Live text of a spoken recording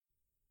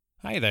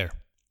Hi there,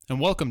 and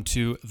welcome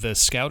to the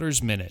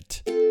Scouter's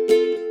Minute.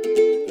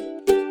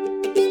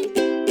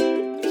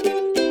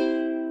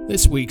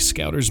 This week's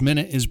Scouter's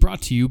Minute is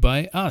brought to you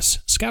by us,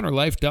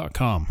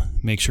 ScouterLife.com.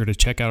 Make sure to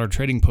check out our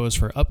trading posts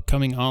for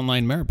upcoming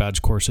online merit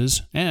badge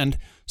courses, and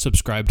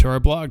subscribe to our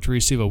blog to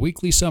receive a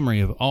weekly summary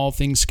of all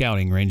things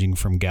scouting, ranging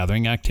from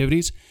gathering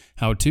activities,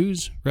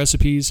 how-tos,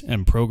 recipes,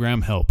 and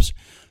program helps.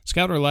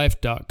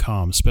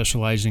 ScouterLife.com,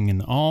 specializing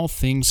in all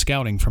things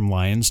scouting from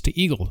lions to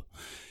eagle.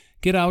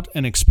 Get out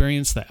and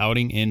experience the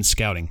outing in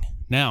scouting.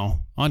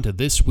 Now, on to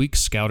this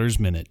week's Scouter's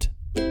Minute.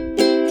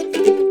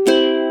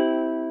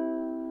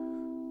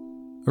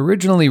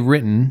 Originally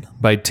written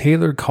by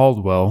Taylor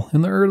Caldwell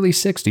in the early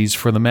 60s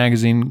for the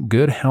magazine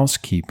Good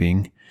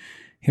Housekeeping,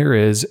 here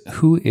is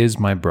Who is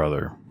My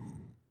Brother?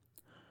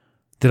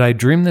 Did I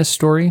dream this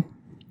story?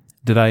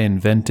 Did I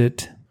invent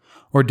it?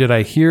 Or did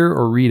I hear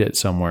or read it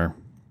somewhere?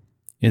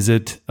 Is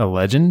it a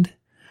legend?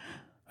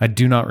 I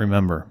do not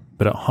remember,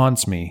 but it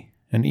haunts me.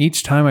 And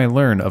each time I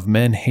learn of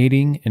men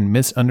hating and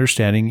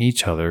misunderstanding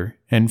each other,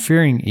 and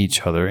fearing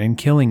each other and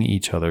killing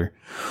each other,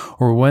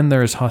 or when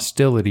there is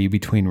hostility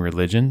between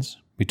religions,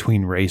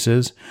 between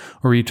races,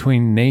 or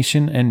between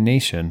nation and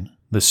nation,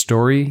 the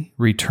story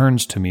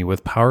returns to me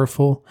with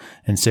powerful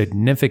and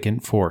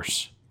significant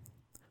force.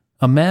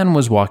 A man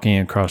was walking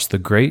across the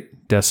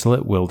great,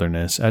 desolate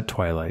wilderness at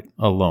twilight,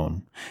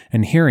 alone,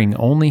 and hearing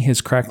only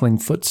his crackling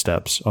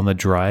footsteps on the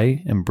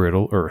dry and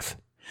brittle earth.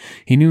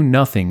 He knew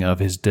nothing of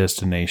his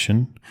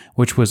destination,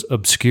 which was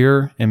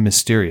obscure and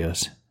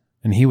mysterious,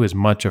 and he was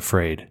much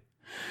afraid.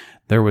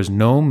 There was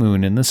no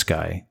moon in the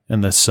sky,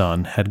 and the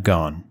sun had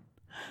gone.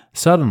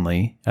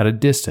 Suddenly, at a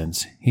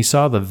distance, he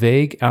saw the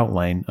vague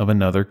outline of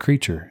another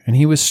creature, and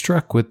he was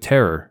struck with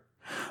terror.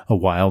 A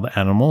wild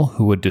animal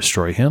who would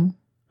destroy him?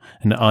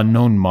 An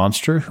unknown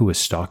monster who was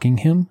stalking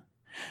him?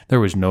 There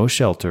was no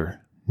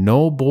shelter,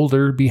 no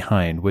boulder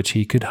behind which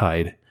he could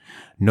hide,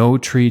 no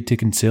tree to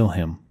conceal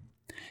him.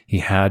 He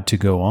had to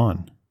go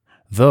on,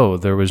 though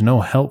there was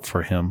no help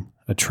for him,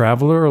 a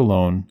traveler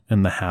alone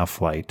in the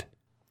half-light.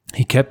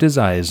 He kept his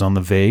eyes on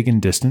the vague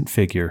and distant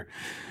figure,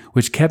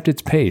 which kept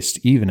its pace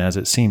even as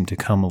it seemed to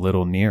come a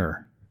little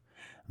nearer.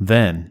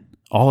 Then,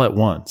 all at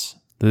once,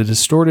 the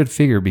distorted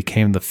figure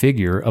became the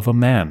figure of a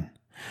man.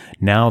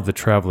 Now the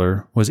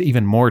traveler was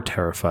even more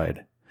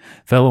terrified.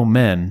 Fellow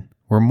men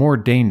were more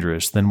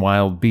dangerous than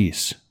wild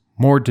beasts,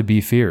 more to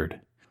be feared.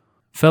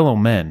 Fellow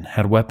men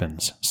had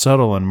weapons,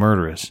 subtle and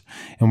murderous,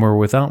 and were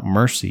without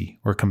mercy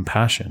or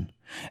compassion.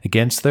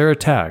 Against their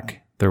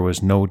attack, there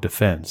was no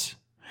defense.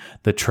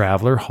 The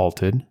traveler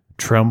halted,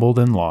 trembled,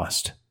 and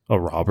lost. A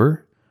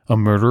robber? A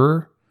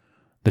murderer?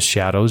 The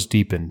shadows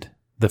deepened.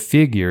 The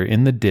figure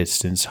in the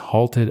distance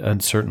halted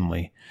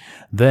uncertainly.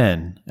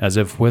 Then, as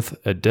if with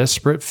a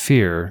desperate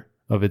fear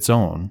of its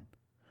own,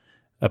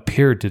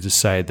 appeared to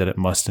decide that it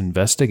must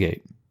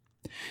investigate.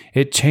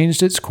 It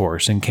changed its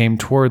course and came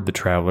toward the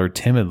traveler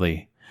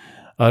timidly,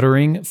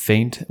 uttering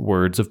faint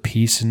words of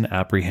peace and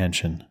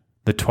apprehension.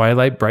 The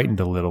twilight brightened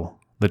a little.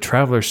 The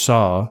traveler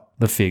saw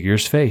the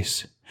figure's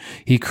face.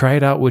 He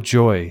cried out with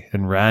joy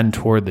and ran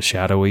toward the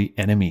shadowy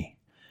enemy.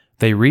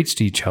 They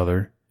reached each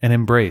other and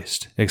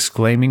embraced,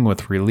 exclaiming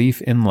with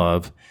relief and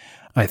love,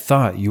 "I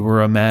thought you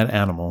were a mad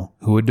animal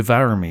who would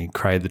devour me,"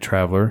 cried the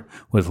traveler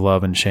with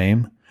love and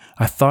shame.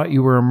 "I thought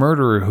you were a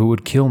murderer who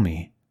would kill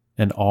me,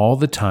 and all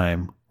the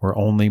time were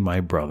only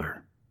my brother."